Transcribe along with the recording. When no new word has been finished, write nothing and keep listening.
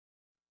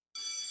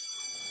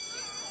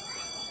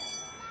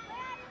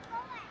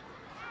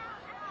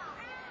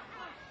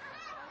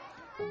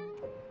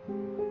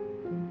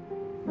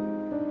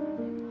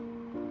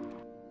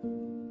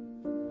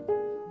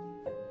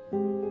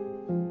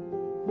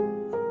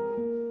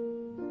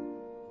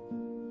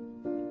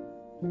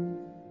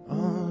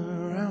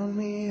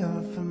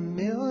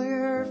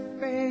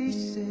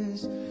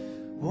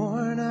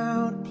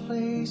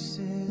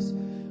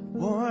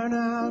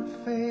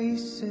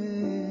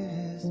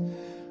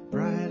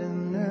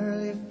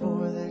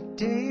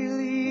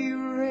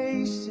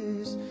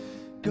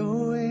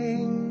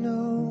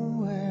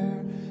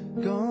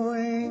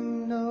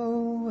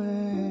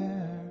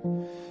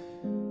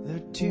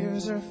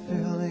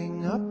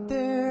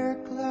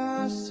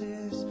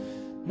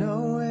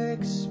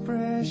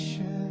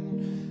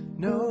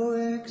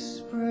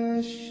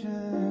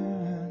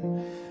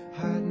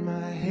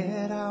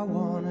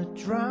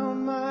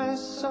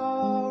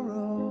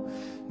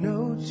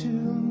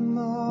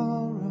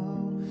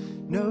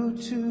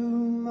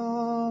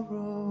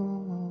tomorrow.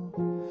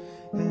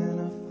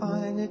 And I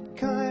find it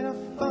kind of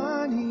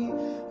funny,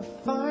 I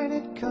find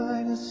it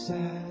kind of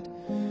sad.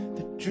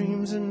 The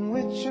dreams in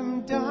which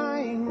I'm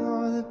dying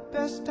are the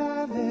best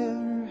I've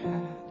ever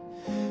had.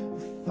 I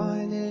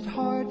find it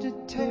hard to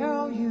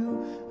tell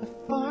you, I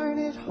find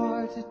it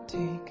hard to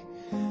take.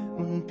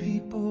 When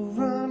people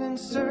run in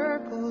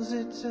circles,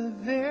 it's a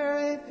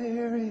very,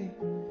 very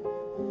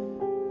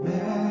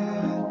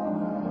mad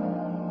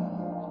world.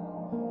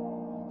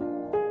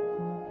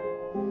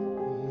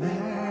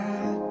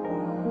 Mad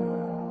world.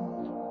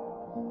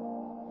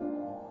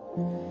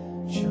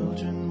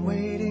 Children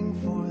waiting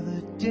for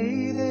the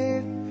day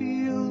they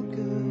feel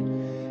good.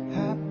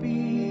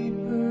 Happy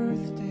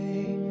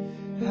birthday,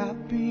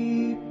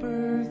 happy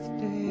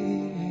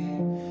birthday.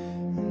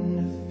 And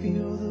to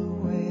feel the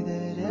way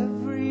that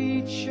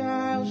every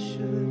child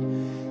should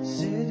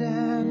sit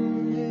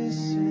and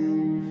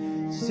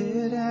listen,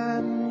 sit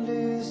and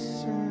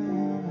listen.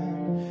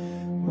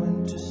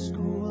 Went to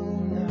school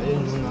now.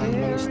 Ayun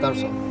yung mga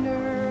stars, oh.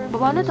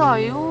 Baba na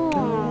tayo.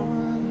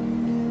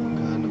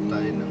 Maghanap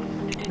tayo ng...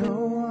 No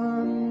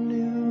one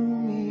knew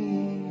me.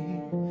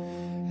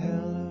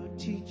 Hello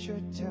teacher,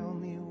 tell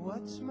me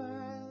what's my